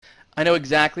I know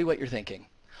exactly what you're thinking.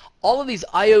 All of these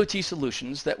IoT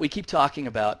solutions that we keep talking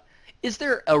about, is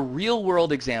there a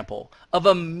real-world example of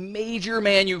a major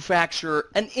manufacturer,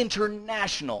 an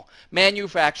international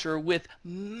manufacturer with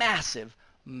massive,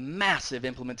 massive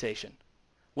implementation?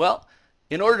 Well,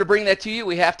 in order to bring that to you,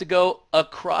 we have to go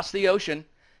across the ocean,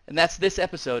 and that's this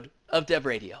episode of Dev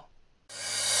Radio.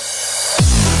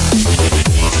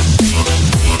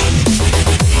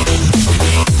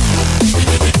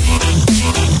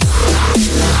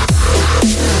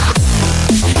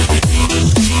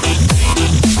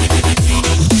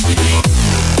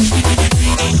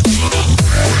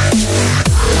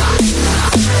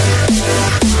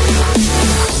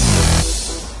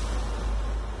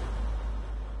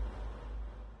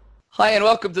 Hi, and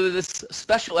welcome to this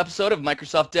special episode of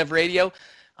Microsoft Dev Radio.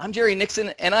 I'm Jerry Nixon,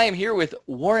 and I am here with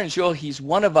Warren Zhou. He's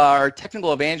one of our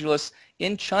technical evangelists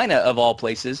in China, of all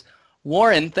places.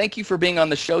 Warren, thank you for being on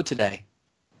the show today.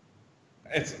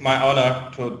 It's my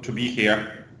honor to be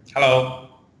here. Hello.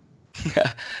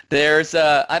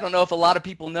 I don't know if a lot of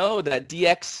people know that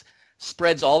DX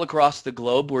spreads all across the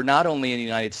globe. We're not only in the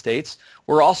United States,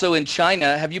 we're also in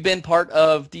China. Have you been part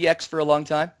of DX for a long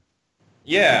time?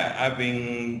 Yeah, I've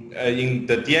been in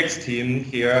the DX team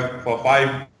here for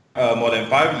more than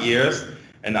 5 years,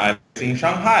 and I'm in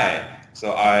Shanghai.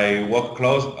 So I work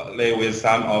closely with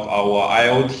some of our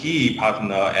IoT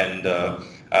partner and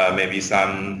maybe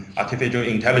some artificial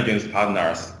intelligence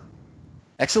partners.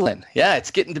 Excellent. Yeah, it's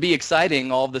getting to be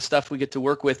exciting, all of the stuff we get to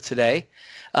work with today.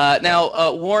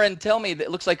 Now, Warren, tell me,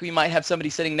 it looks like we might have somebody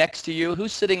sitting next to you.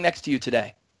 Who's sitting next to you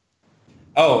today?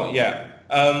 Oh, yeah.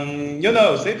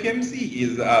 ZPMC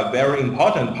is a very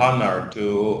important partner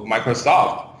to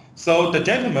Microsoft. So the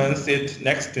gentleman sit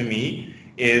next to me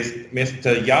is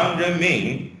Mr. Yang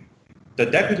Renming, the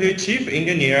Deputy Chief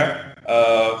Engineer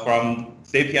from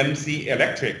ZPMC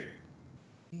Electric.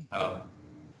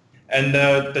 And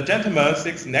the gentleman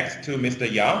sits next to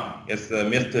Mr. Yang is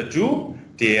Mr. Zhu,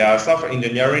 the Software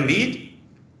Engineering Lead.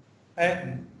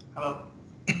 Hey. Hello.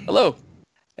 Hello.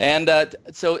 And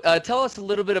so tell us a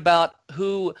little bit about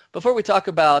before we talk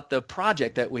about the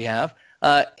project that we have,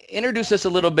 introduce us a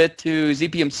little bit to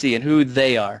ZPMC and who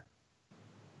they are.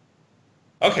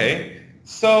 Okay,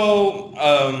 so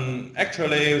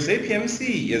actually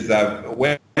ZPMC is a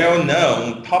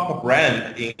well-known top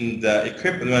brand in the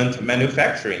equipment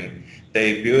manufacturing.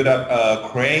 They build up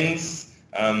cranes,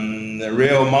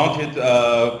 rear-mounted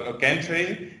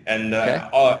gantry, and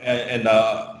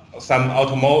some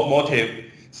automotive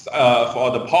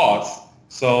for the parts.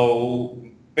 So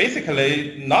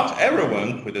basically, not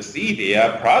everyone could see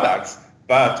their products,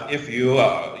 but if you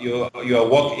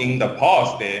work in the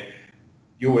parts there,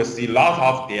 you will see lots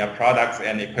of their products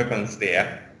and equipment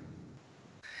there.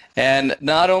 And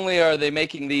not only are they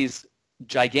making these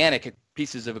gigantic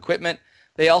pieces of equipment,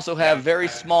 they also have very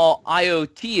small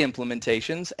IoT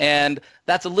implementations, and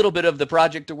that's a little bit of the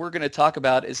project that we're going to talk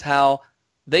about, is how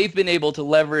they've been able to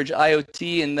leverage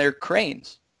IoT in their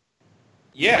cranes.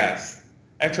 Yes,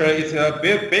 actually it's a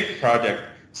big project.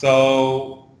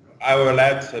 So I will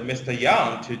let Mr.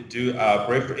 Yang to do a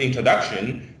brief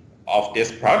introduction of this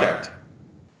project.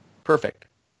 Perfect.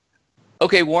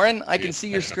 Okay, Warren, I can see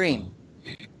your screen.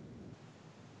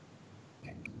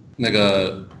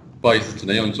 不好意思，只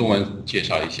能用中文介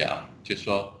绍一下，就是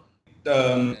说。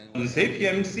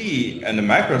ZPMC and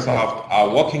Microsoft are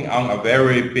working on a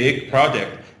very big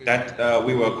project that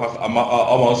we will cost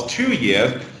almost 2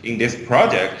 years in this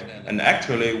project, and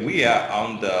actually we are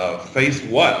on the phase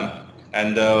 1,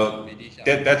 and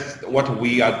that's what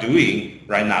we are doing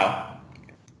right now.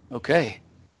 Okay.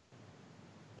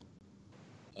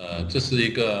 这是一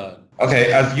个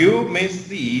Okay, as you may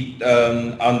see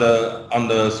on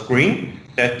the screen,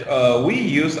 that we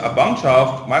use a bunch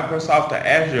of Microsoft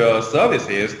Azure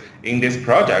services in this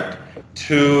project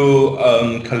to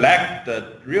collect the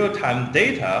real-time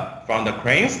data from the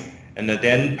cranes and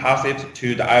then pass it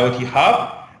to the IoT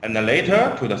hub and then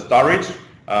later to the storage,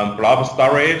 blob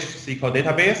storage, SQL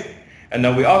database. And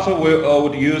then we also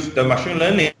would use the machine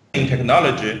learning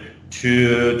technology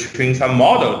to train some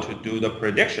model to do the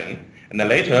prediction. And then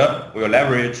later we will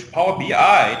leverage Power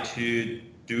BI to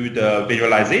do the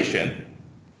visualization.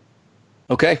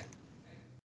 Okay.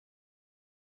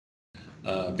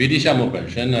 VD 项目本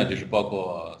身呢，就是包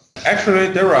括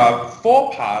Actually, there are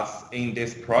 4 parts in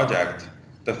this project.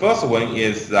 The first one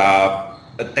is a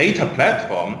data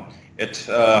platform. It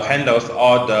handles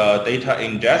all the data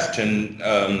ingestion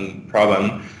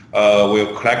problem.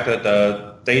 We'll collect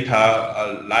the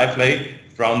data lively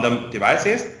from the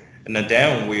devices, and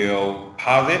then we'll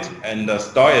parse it and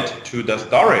store it to the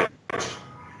storage.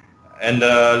 And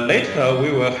later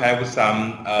we will have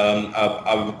some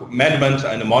a management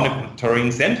and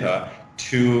monitoring center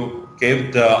to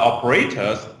give the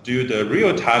operators do the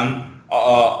real-time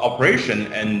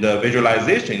operation and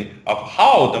visualization of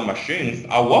how the machines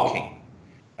are working.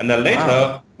 And then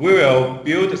later we will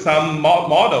build some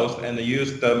models and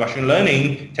use the machine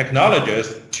learning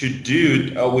technologies to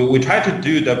do. We try to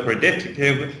do the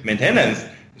predictive maintenance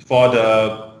for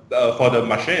the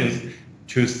machines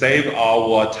to save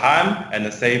our time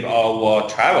and save our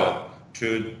travel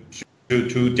to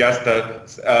just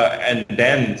and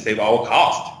then save our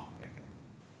cost.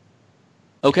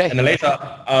 Okay. And later,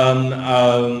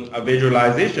 a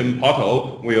visualization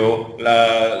portal will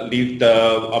leave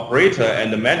the operator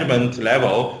and the management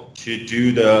level to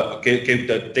do give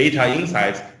the data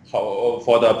insights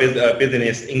for the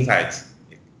business insights.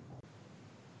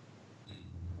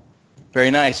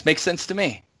 Very nice. Makes sense to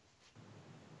me.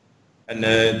 And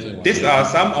these are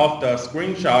some of the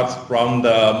screenshots from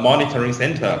the monitoring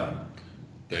center.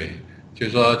 对，就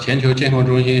是说全球监控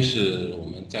中心是我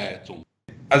们在总。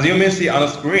As you may see on the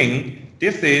screen,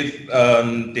 this is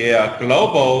their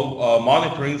global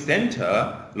monitoring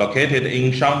center located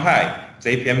in Shanghai,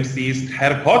 ZPMC's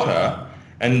headquarters,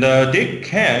 and they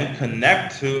can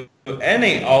connect to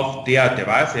any of their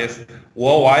devices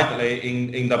worldwide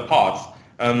in the pods.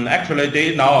 Actually,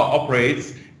 they now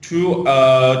operate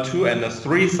 2,000 and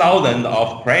 3,000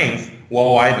 of cranes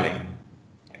worldwide.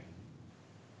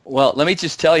 Well, let me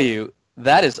just tell you,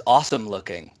 that is awesome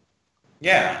looking.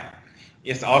 Yeah,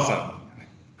 it's awesome.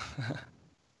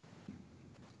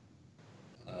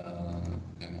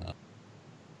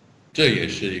 这也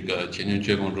是一个全球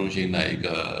监控中心的一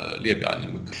个列表，你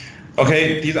们可以。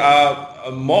Okay, these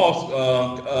are more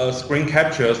screen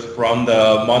captures from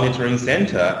the monitoring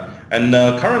center, and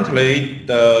currently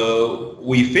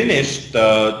we finished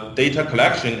the data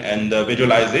collection and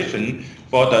visualization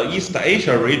for the East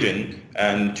Asia region,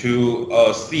 and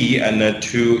to see and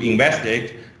to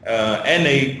investigate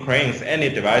any cranes, any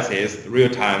devices real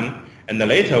time, and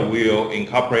later we'll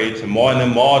incorporate more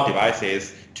and more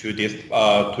devices to this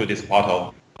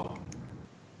portal.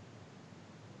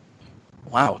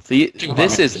 Wow,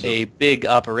 this is a big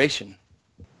operation.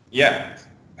 Yeah.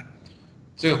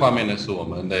 这个画面呢是我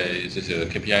们的这些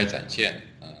KPI 展现。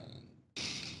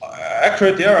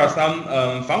Actually, there are some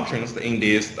functions in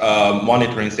this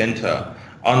monitoring center.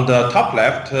 On the top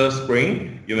left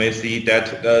screen, you may see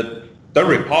that the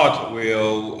report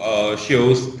will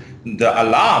shows the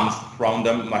alarms from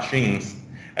the machines.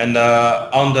 And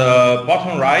on the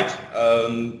bottom right,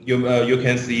 you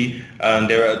can see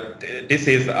this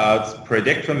is a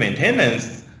predictive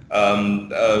maintenance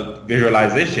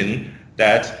visualization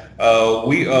that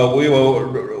we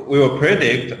will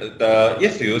predict the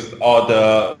issues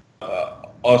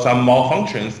or some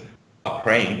malfunctions of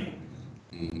crane.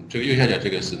 这个右下角这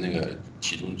个是那个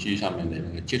起重机上面的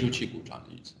那个接触器故障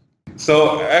的意思。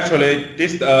So actually,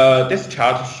 this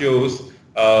chart shows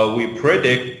we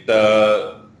predict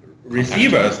the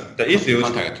receivers, the issues,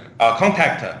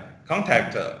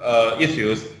 contact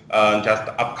issues just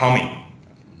upcoming.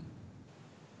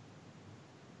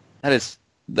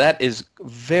 That is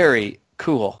very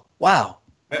cool. Wow.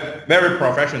 Very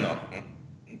professional.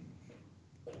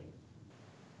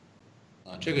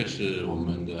 这个是我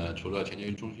们的除了全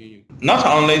球中心。Not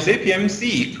only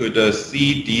ZPMC could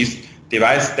see these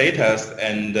device status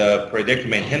and predict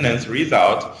maintenance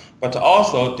result, but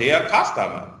also their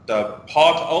customer, the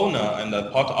pod owner and the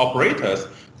pod operators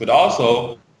could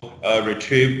also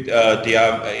retrieve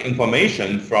their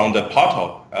information from the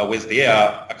portal with their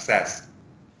access.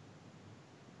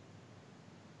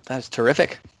 That's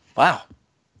terrific. Wow.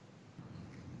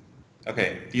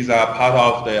 Okay, these are part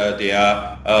of their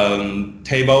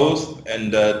tables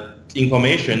and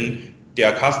information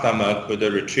their customer could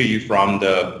retrieve from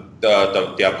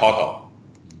their portal.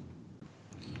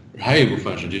 还有一部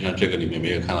分实际上这个里面没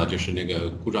有看到，就是那个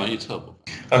故障预测部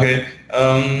分。Okay,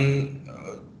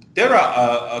 there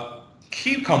are a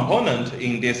key component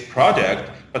in this project,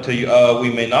 but we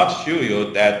may not show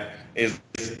you that is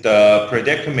the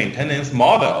predictive maintenance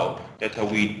model that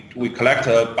we collect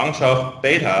a bunch of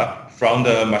data from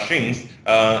the machines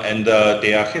and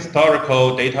their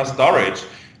historical data storage,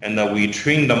 and we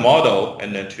train the model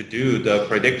and to do the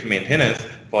predictive maintenance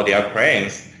for their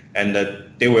cranes, and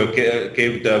they will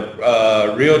give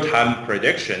the real-time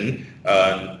prediction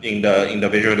in the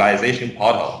visualization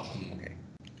portal.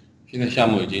 现在项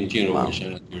目已经进入尾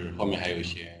声了，就是后面还有一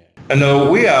些。And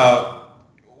we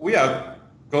are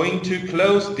going to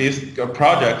close this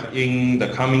project in the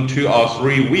coming 2 or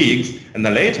 3 weeks, and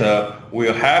then later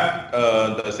we'll have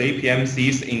the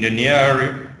ZPMC's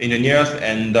engineers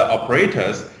and the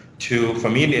operators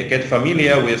get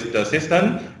familiar with the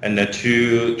system and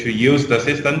to use the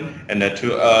system and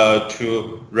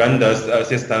to run the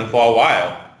system for a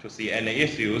while to see any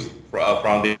issues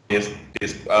from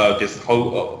this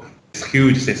whole this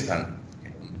huge system.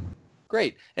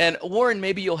 Great. And Warren,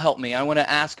 maybe you'll help me. I want to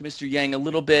ask Mr. Yang a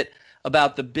little bit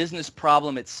about the business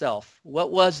problem itself.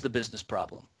 What was the business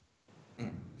problem?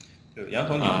 杨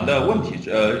总，你们的问题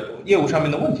业务上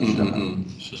面的问题是什么？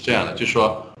是这样的，就是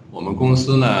说我们公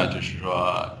司呢，就是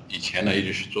说以前呢一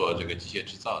直是做这个机械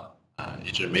制造的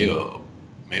一直没有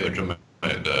这么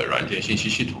一个软件信息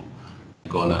系统，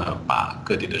能够呢把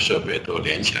各地的设备都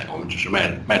连起来。我们只是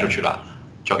卖出去了，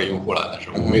交给用户了，但是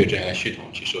我们没有这样一个系统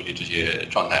去收集这些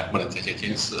状态，不能在线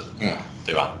监视，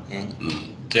对吧？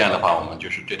这样的话，我们就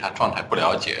是对它状态不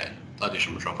了解，到底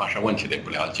什么时候发生问题的也不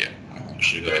了解，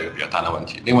是一个比较大的问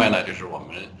题。另外呢，就是我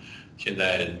们现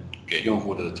在给用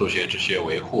户的做些这些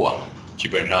维护基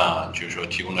本上就是说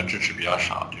提供的支持比较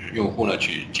少，就是用户呢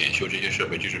去检修这些设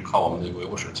备，就是靠我们的维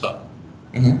护手册，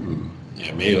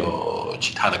也没有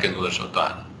其他的更多的手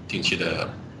段，定期的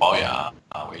保养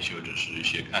维修只是一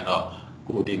些按照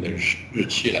固定的日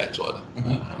期来做的，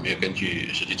没有根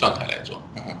据实际状态来做，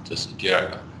这是第二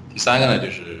个。第三个呢，就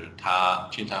是它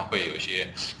经常会有一些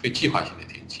非计划性的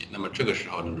停机。那么这个时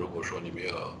候呢，如果说你没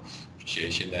有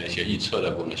现在一些预测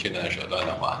的功能、现在的手段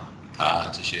的话，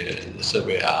它这些设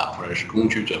备或者是工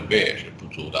具准备是不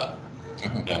足的，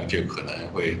那么就可能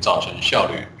会造成效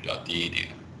率比较低一点，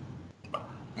对吧？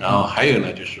然后还有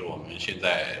呢，就是我们现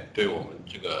在对我们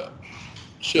这个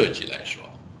设计来说，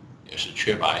也是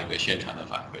缺乏一个现场的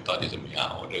反馈，到底怎么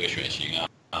样？我这个选型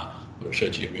或者设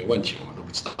计有没有问题，我们都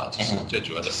不知道，这是最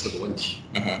主要的4个问题。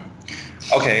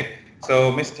Okay, so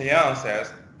Mr. Yang says,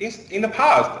 in the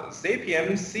past,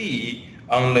 ZPMC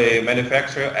only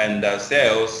manufacture and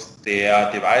sells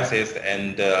their devices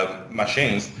and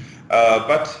machines,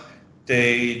 but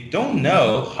they don't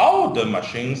know how the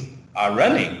machines are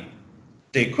running.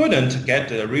 They couldn't get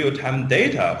the real-time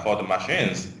data for the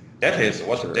machines. That is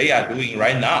what they are doing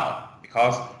right now,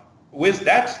 because with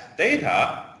that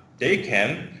data, they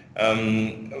can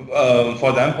for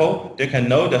example, they can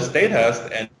know the status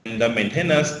and the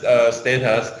maintenance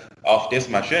status of this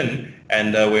machine,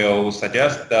 and will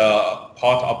suggest the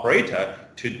port operator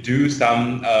to do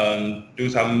some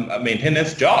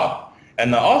maintenance job.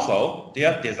 And also,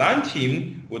 their design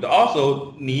team would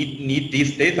also need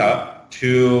this data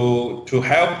to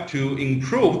help to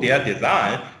improve their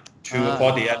design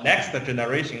for their next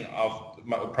generation of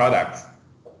products.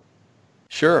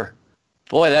 Sure.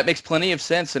 Boy, that makes plenty of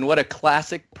sense, and what a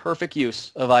classic, perfect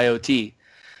use of IoT.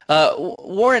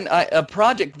 Warren, a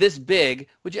project this big,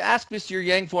 would you ask Mr.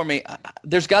 Yang for me,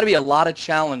 there's got to be a lot of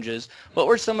challenges. What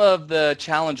were some of the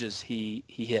challenges he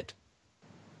hit?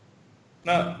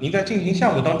 那您在进行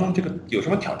项目当中，这个有什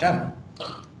么挑战吗？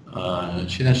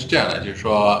现在是这样的，就是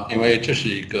说，因为这是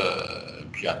一个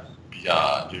比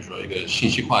较，就是说一个信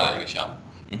息化的一个项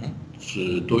目，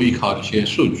是都依靠这些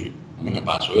数据，我们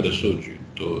把所有的数据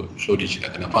都收集起来，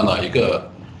可能放到一个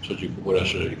数据库或者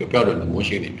是一个标准的模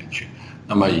型里面去。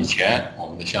那么以前我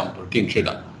们的项目都是定制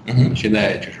的，现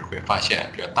在就是会发现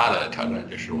比较大的挑战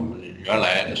就是我们原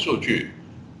来的数据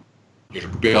就是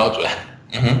不标准，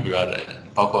不标准，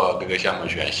包括各个项目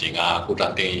选型故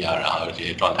障定义然后这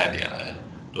些状态点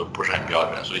都不是很标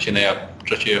准，所以现在要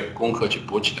这些功课去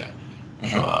补起来，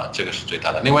说这个是最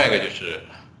大的。另外一个就是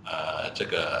这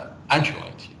个安全问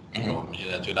题。因为我们现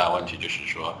在最大的问题就是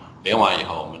说，联网以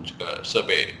后，我们这个设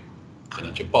备可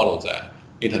能就暴露在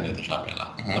Internet 上面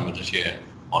了。那么这些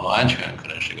网络安全可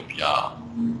能是一个比较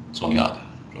重要的，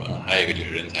是吧？还有一个就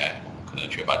是人才，我们可能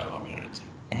缺乏这方面的人才。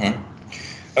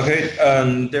Okay,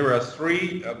 there are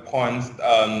 3 points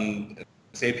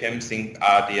ZPMC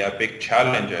are their big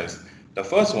challenges. The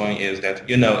first one is that,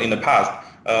 in the past,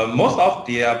 most of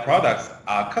their products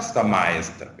are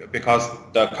customized because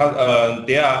their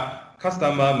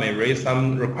customer may raise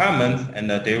some requirements and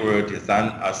they will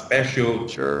design a special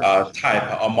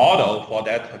type or model for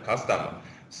that customer.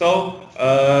 So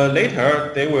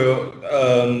later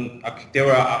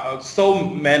there are so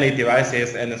many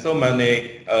devices and so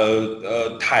many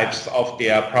types of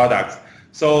their products.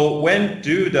 So when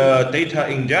do the data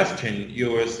ingestion,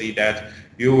 you will see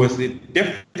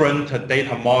different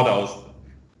data models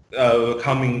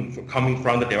coming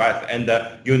from the device, and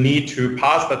you need to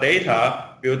pass the data,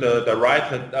 build the right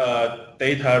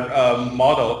data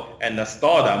model, and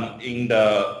store them in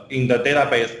the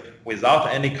database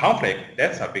without any conflict.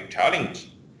 That's a big challenge.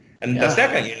 And the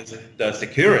second is the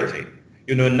security.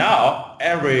 Now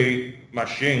every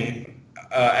machine,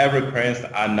 every client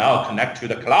are now connected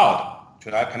to the cloud,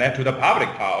 connect to the public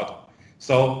cloud.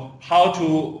 So how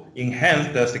to enhance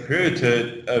the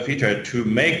security feature to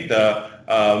make the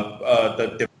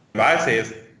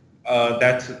devices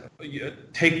that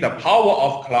take the power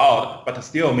of cloud, but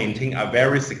still maintain a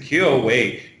very secure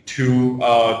way to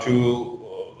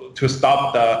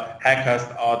stop the hackers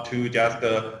or to just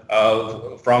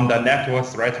from the network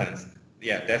threats.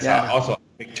 Yeah, that's also a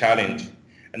big challenge.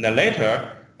 And then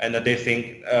later, and they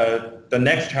think the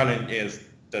next challenge is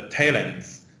the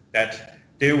talents, that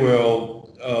they will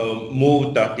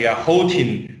move their whole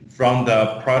team from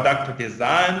the product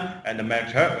design and the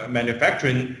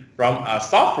manufacturing from a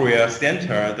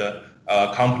software-centered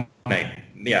company.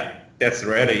 Yeah, that's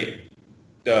really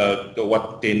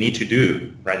what they need to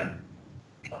do, right?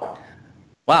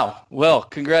 Wow. Well,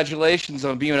 congratulations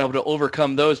on being able to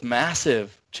overcome those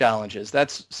massive challenges.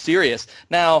 That's serious.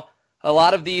 Now, a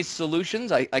lot of these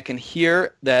solutions, I can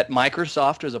hear that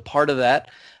Microsoft is a part of that.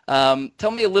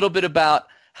 Tell me a little bit about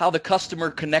how the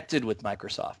customer connected with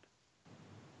Microsoft.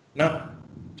 那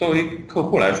作为客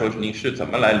户来说，你是怎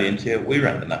么来连接微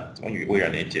软的呢？怎么与微软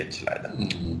连接起来的？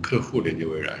客户连接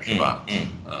微软是吧？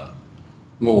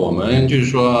那么我们就是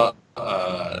说，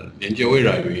连接微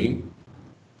软云，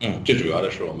最主要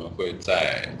的是我们会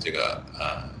在这个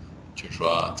就是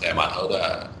说在码头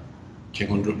的监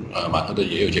控中，码头的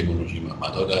也有监控中心嘛，码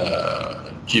头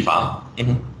的机房，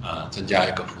增加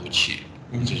一个服务器，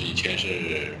这是以前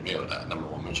是没有的。那么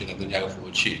我们现在增加一个服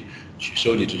务器去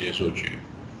收集这些数据，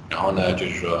然后呢，就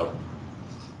是说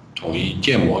统一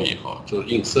建模以后，做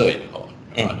映射以后，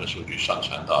把这数据上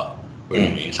传到微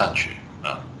软云上去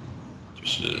就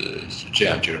是这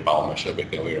样，就是把我们设备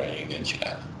跟微软云连起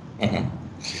来了。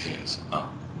是这个意思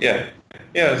啊。Yeah.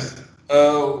 Yes.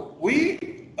 We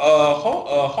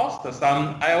host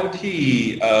some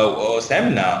IoT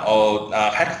seminar or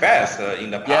hackfest in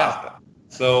the past. Yeah.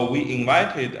 So we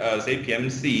invited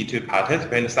ZPMC to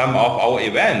participate in some of our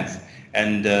events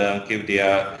and give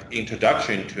their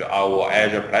introduction to our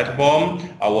Azure platform,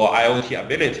 our IoT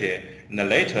ability. And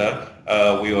later,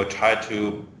 we will try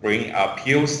to bring a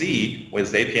POC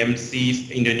with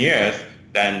ZPMC's engineers.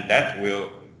 Then that will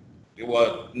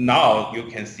now you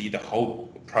can see the whole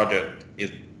project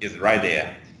is right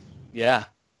there. Yeah.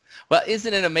 Well,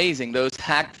 isn't it amazing? Those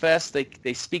Hackfests,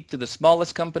 they speak to the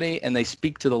smallest company and they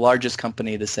speak to the largest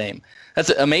company the same.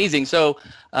 That's amazing. So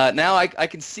now I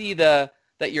can see that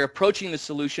you're approaching the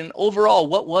solution. Overall,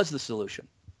 what was the solution?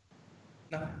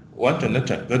 那完整的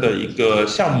整个的一个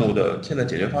项目的现在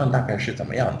解决方案大概是怎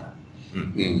么样的？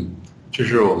就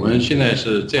是我们现在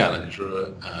是这样的，就是说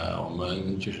我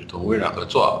们就是同微软合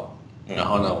作，然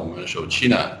后呢，我们首期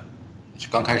呢，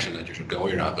刚开始呢就是跟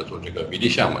微软合作这个迷弟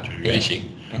项目，就是原型，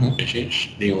原型是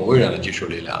利用微软的技术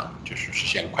力量，就是实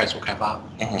现快速开发，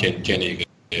建立一个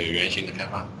原型的开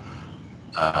发。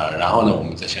然后呢，我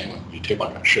们再相应去推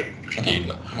广展示，这是第一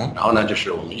个。然后呢，就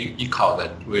是我们依靠在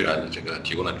微软的这个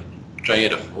提供的专业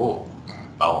的服务，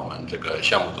把我们这个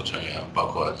项目组成员，包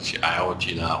括这些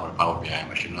IoT 呢，或者包括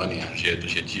machine learning 啊这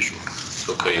些技术，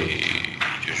都可以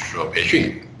就是说培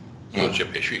训，做这些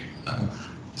培训。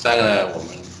第三个呢，我们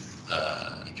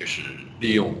就是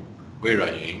利用微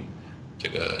软云这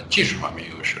个技术方面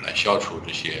优势来消除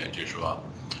这些就是说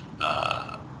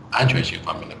安全性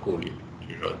方面的顾虑。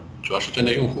就是说，主要是针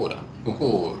对用户的，用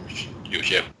户有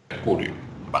些顾虑，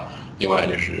对吧？另外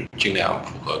就是尽量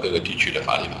符合各个地区的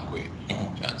法律法规，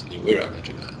这样子。以微软的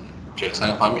这三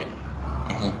个方面。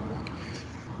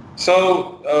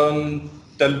So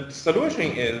the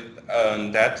solution is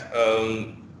that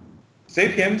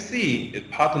ZPMC is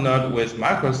partnered with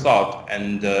Microsoft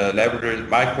and leverages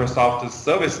Microsoft's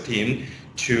service team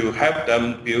to help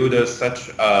them build such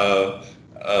a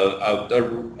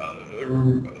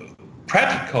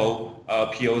practical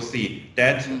POC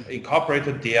that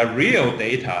incorporated their real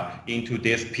data into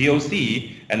this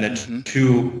POC and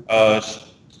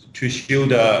to show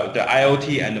the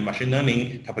IoT and the machine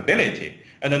learning capability.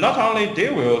 And not only they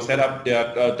will set up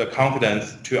the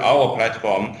confidence to our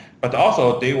platform, but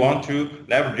also they want to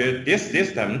leverage this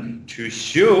system to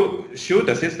show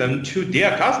the system to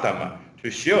their customer,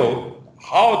 to show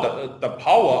how the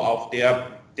power of their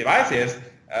devices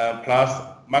plus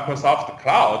Microsoft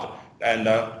Cloud and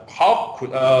how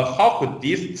could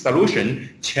this solution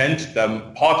change the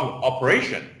port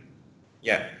operation?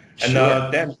 Yeah, and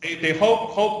then they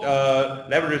hope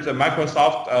leverage the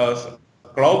Microsoft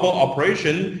global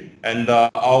operation and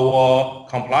our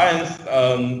compliance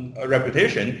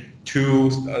reputation to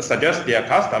suggest their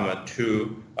customer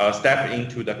to step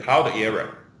into the cloud era.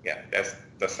 Yeah, that's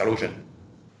the solution.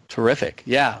 Terrific.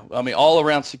 Yeah, I mean, all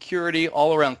around security,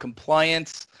 all around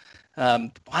compliance.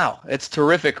 Wow, it's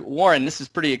terrific. Warren, this is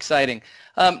pretty exciting.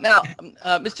 Now,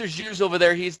 Mr. Zhu's over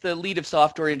there, he's the lead of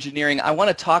software engineering. I want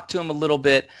to talk to him a little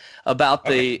bit about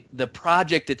the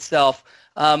project itself.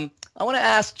 I want to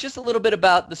ask just a little bit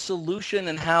about the solution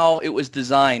and how it was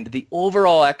designed, the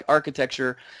overall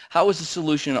architecture. How was the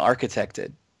solution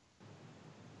architected?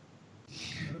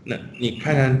 那你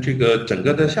看看这个整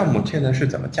个的项目现在是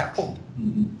怎么架构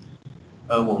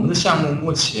的？我们的项目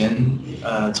目前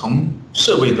从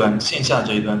设备端线下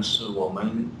这一端是我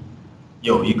们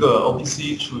有一个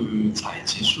OPC 去采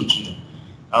集数据，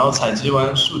然后采集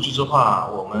完数据之后，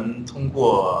我们通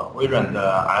过微软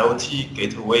的 IoT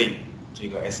Gateway 这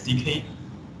个 SDK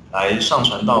来上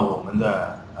传到我们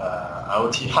的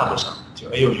IoT Hub 上，就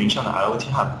Azure 云上的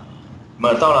IoT Hub。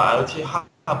那么到了 IoT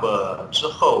Hub 之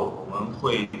后，我们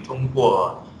会通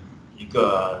过一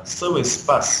个 Service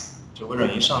Bus， 就微软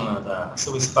云上的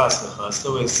Service Bus 和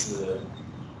Service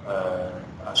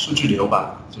数据流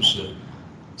吧，就是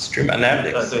Stream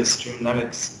Analytics。对 Stream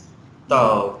Analytics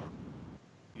到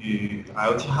与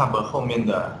IoT Hub 后面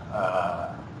的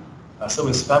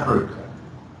Service Fabric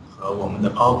和我们的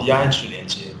Power BI 去连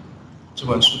接，这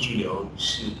款数据流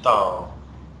是到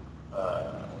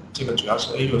这个主要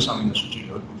是 Azure 上面的数据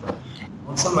流的部分。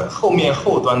这么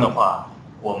后端的话，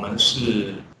我们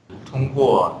是通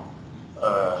过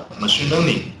Machine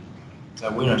Learning， 在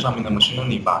微软上面的 Machine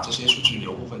Learning 把这些数据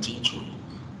流部分进行处理，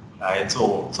来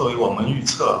作为我们预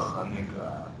测和那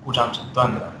个故障诊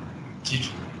断的基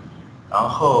础。然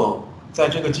后在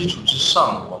这个基础之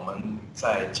上，我们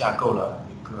再架构了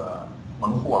一个门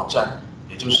户网站，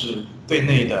也就是对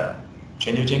内的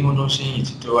全球监控中心以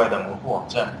及对外的门户网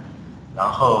站。然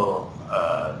后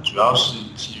主要是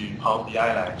基于 Power BI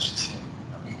来实现，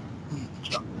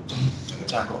主要整个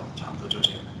架构差不多就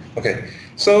这样。Okay,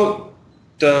 so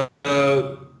the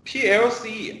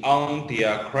PLC on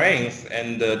their cranes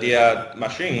and their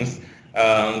machines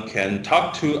can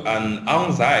talk to an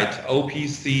on-site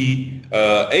OPC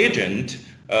agent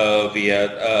via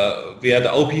the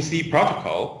OPC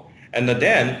protocol, and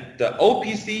then the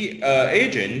OPC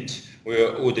agent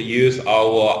would use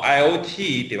our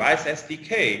IoT device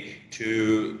SDK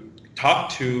to talk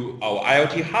to our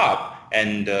IoT hub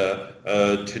and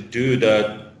to do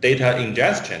the data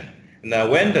ingestion. And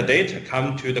when the data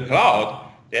come to the cloud,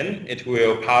 then it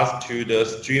will pass to the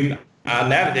Stream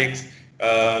Analytics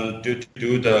to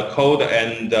do the code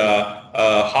and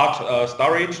hot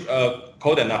storage,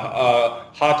 code and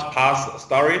hot path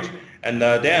storage. And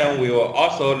then we will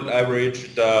also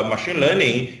leverage the machine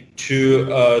learning to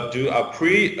do a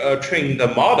pre-trained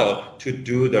model to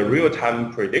do the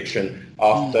real-time prediction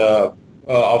of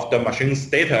the machine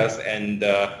status and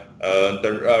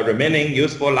the remaining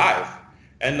useful life.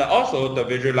 And also the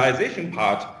visualization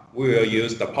part, we will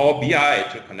use the Power BI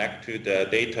to connect to the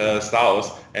data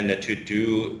source and to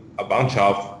do a bunch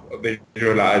of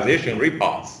visualization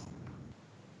reports.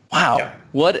 Wow, yeah.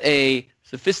 What a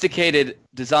sophisticated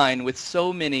design with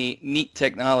so many neat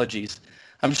technologies.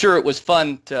 I'm sure it was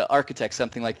fun to architect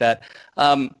something like that.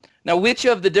 Now, which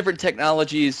of the different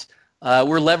technologies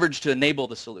were leveraged to enable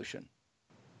the solution?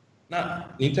 那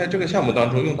您在这个项目当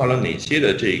中用到了哪些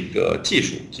的这个技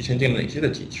术？集成进了哪些的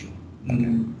技术？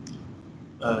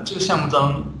这个项目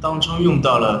当中用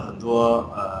到了很多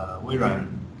微软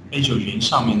Azure 云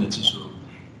上面的技术，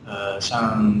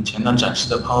像前端展示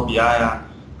的 Power BI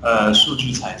啊，数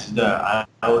据采集的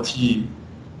IoT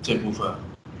这部分，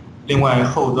另外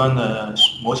后端的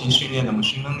模型训练的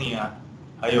Machine Learning 啊，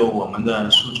还有我们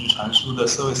的数据传输的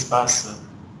Service Bus，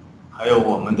 还有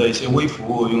我们的一些微服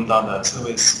务用到的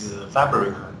Service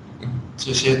Fabric，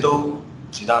 这些都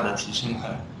极大的提升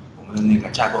了我们的那个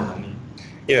架构能力。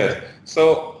Yes,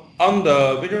 so on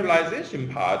the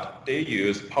visualization part, they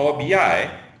use Power BI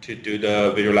to do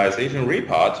the visualization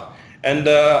report. And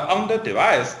on the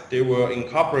device, they will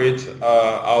incorporate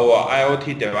our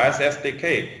IoT device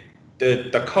SDK,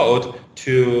 the code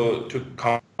to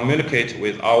communicate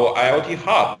with our IoT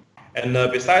hub. And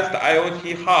besides the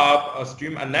IoT hub,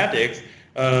 Stream Analytics,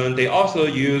 they also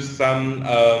use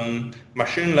some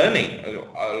machine learning,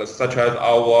 such as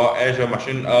our Azure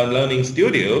Machine Learning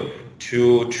Studio,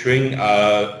 to train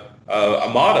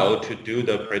a model to do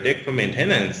the predictive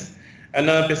maintenance. And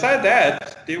besides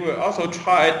that, they will also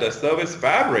try the service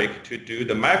fabric to do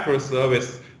the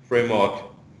microservice framework.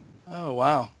 Oh,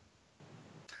 wow.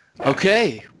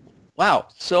 Okay. Wow.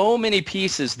 So many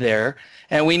pieces there.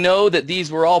 And we know that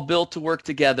these were all built to work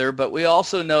together, but we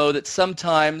also know that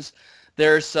sometimes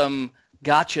there's some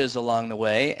gotchas along the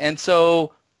way. And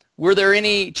so were there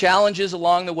any challenges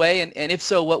along the way? And if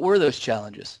so, what were those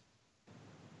challenges?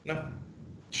 那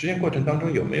实验过程当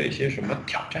中有没有一些什么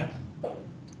挑战？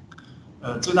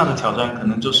最大的挑战可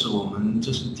能就是我们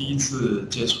这是第一次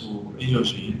接触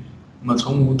Azure 云，那么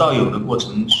从无到有的过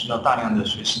程需要大量的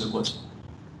学习的过程。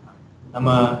那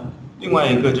么另外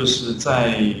一个就是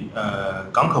在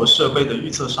港口设备的预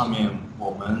测上面，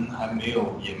我们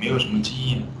也没有什么经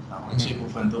验，然后这部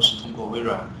分都是通过微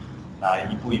软来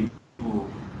一步一步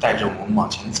带着我们往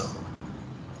前走。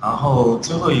然后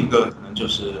最后一个可能就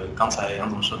是刚才杨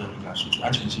总说的那个数据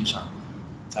安全性上，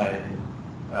在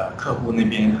客户那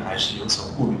边还是有所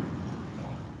顾虑。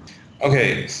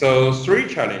Okay, so 3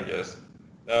 challenges.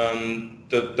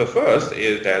 The first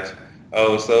is that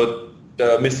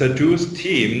Mr. Zhu's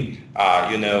team,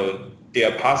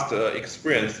 their past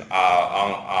experience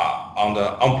are on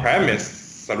the on-premise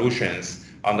solutions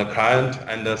on the client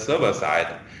and the server side.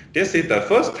 This is the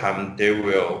first time they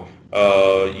will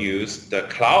use the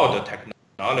cloud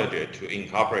technology to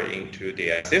incorporate into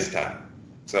their system.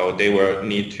 So they will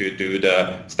need to do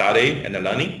the study and the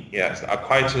learning. Yes, a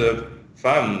quite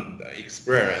fun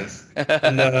experience.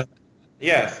 And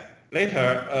yes,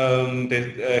 later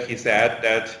he said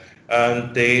that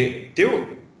they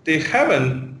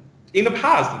haven't, in the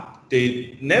past,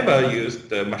 they never used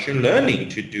the machine learning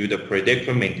to do the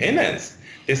predictive maintenance.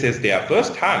 This is their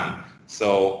first time.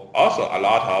 So also a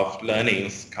lot of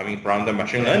learnings coming from the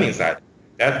machine learning side.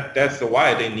 That's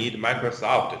why they need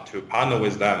Microsoft to partner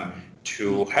with them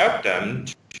to help them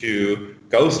to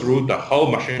go through the whole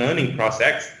machine learning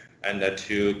process and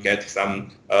to get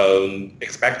some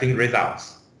expecting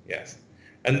results. Yes.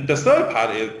 And the third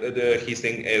part is he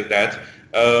thinks is that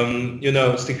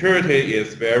security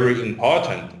is very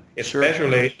important,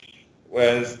 especially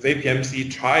when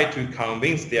ZPMC try to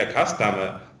convince their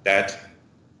customer that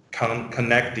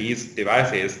connect these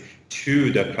devices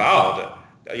to the cloud.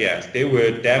 Yes, they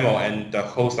will demo and the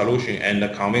whole solution and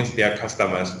convince their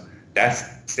customers that's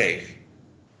safe.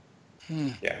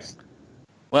 Yes.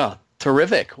 Well,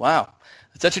 terrific. Wow.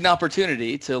 Such an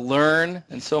opportunity to learn,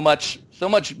 and so much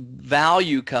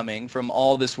value coming from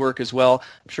all this work as well.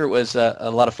 I'm sure it was a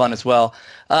lot of fun as well.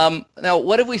 Now,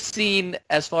 what have we seen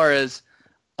as far as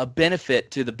a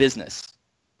benefit to the business?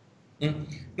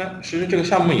 那实施这个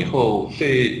项目以后，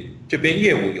对这边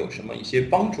业务有什么一些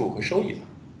帮助和收益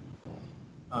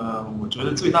呢？我觉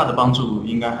得最大的帮助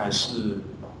应该还是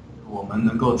我们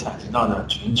能够采集到的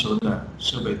全球的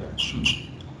设备的数据，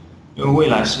因为未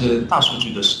来是大数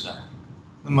据的时代。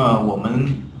那么我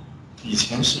们以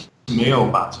前是没有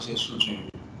把这些数据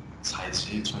采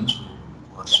集、存储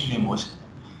和训练模型的。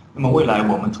那么未来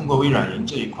我们通过微软云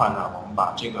这一块呢，我们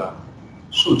把这个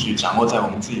数据掌握在我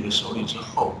们自己的手里之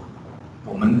后，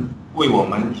我们为我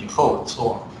们以后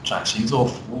做转型、做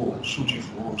服务、数据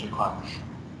服务这块，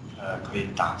可以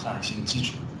打下一些基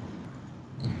础。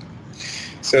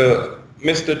So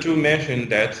Mr. Zhu mentioned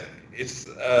that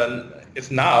it's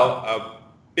now a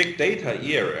big data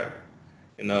era.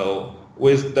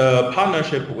 With the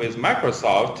partnership with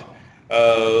Microsoft,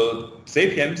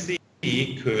 ZPMC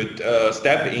could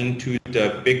step into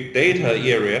the big data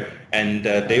area, and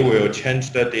they will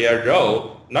change their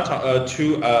role not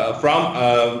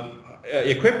from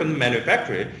equipment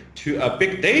manufacturer to a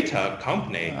big data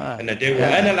company, and they will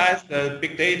analyze the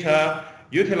big data,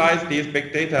 utilize these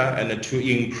big data, and to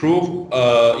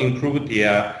improve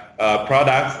their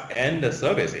products and the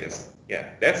services. Yeah,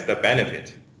 that's the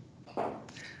benefit.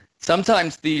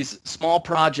 Sometimes these small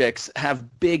projects have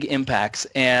big impacts,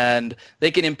 and they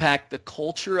can impact the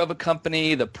culture of a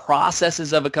company, the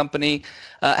processes of a company.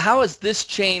 How has this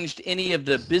changed any of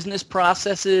the business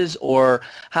processes or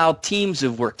how teams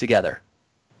have worked together?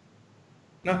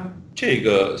 那这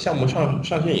个项目上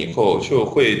线以后，就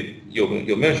会有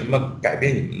没有什么改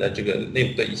变你们的这个内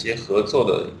部的一些合作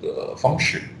的一个方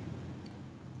式？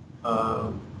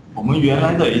我们原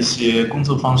来的一些工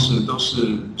作方式都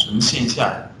是纯线下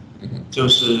的，就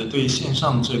是对线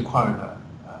上这块的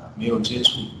没有接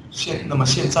触。那么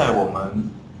现在我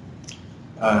们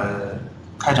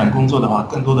开展工作的话，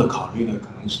更多的考虑的可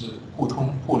能是互通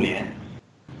互联。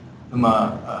那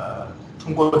么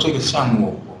通过这个项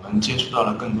目，我们接触到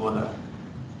了更多的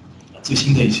最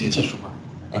新的一些技术吧，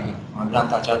让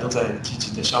大家都在积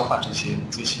极的消化这些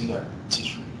最新的技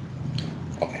术。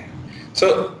Okay,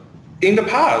 so in the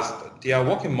past, their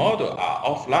working model are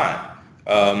offline.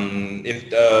 If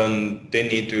they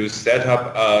need to set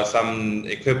up some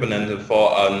equipment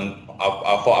for a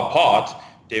pod,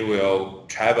 they will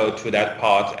travel to that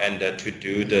pod and to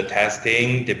do the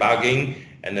testing, debugging,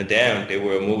 and then they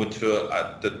will move to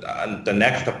the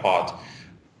next pod.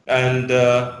 And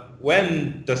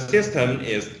when the system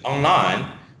is online,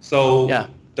 so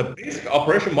the basic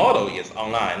operation model is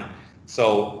online.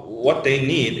 So what they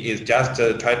need is just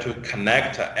to try to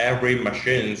connect every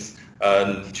machine's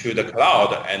to the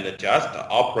cloud and just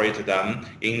operate them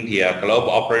in their global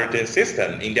operating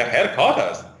system in their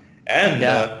headquarters. And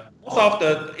most of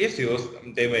the issues,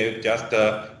 they may just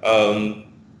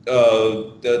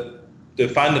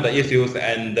find the issues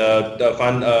and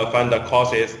find the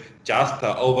causes just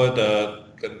over the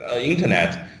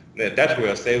internet. That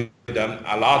will save them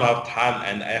a lot of time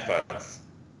and efforts.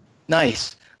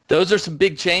 Nice. Those are some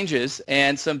big changes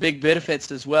and some big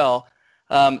benefits as well.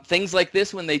 Things like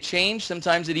this, when they change,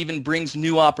 sometimes it even brings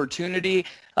new opportunity.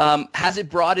 Has it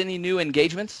brought any new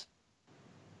engagements?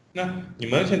 那你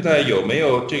们现在有没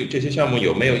有这些项目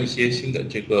有没有一些新的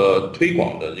这个推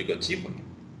广的这个机会？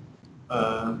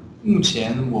目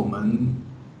前我们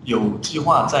有计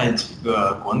划在几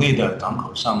个国内的港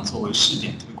口上作为试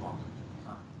点推广，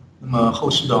那么后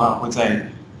续的话会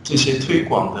在这些推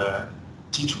广的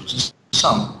基础之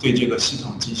上，对这个系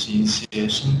统进行一些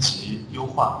升级优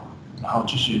化，然后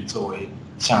继续作为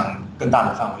向更大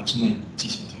的范围之内进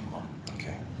行推广。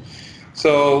Okay,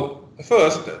 so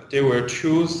first they will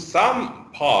choose some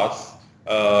parts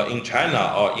in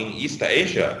China or in East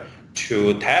Asia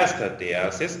to test their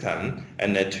system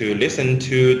and to listen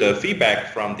to the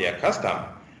feedback from their customer.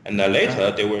 And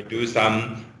later they will do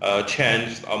some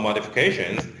changes or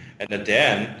modifications and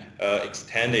then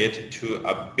extend it to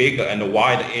a big and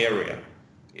wide area.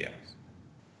 Yes.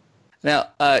 Now,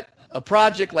 a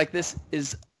project like this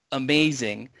is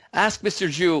amazing. Ask Mr.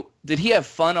 Zhu, did he have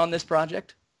fun on this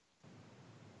project?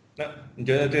 那你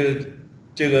觉得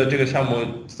这个项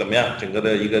目怎么样？整个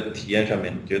的一个体验上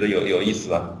面，觉得有意思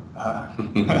吧？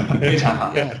非常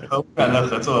好，和微软的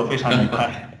合作非常愉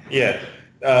快。Yeah,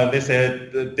 they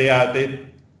said they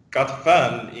got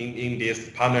fun in this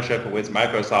partnership with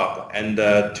Microsoft, and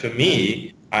to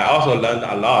me, I also learned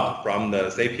a lot from the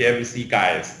ZPMC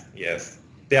guys. Yes,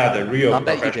 they are the real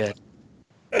professionals.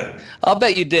 I'll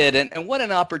bet you did, and what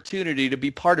an opportunity to be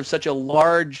part of such a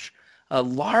large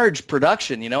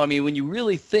production. You know, I mean, when you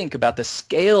really think about the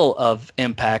scale of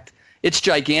impact, it's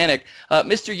gigantic.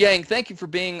 Mr. Yang, thank you for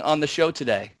being on the show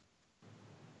today.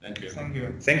 Thank you. Thank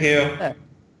you. Thank you.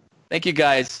 Thank you,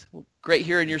 guys. Great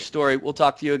hearing your story. We'll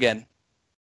talk to you again.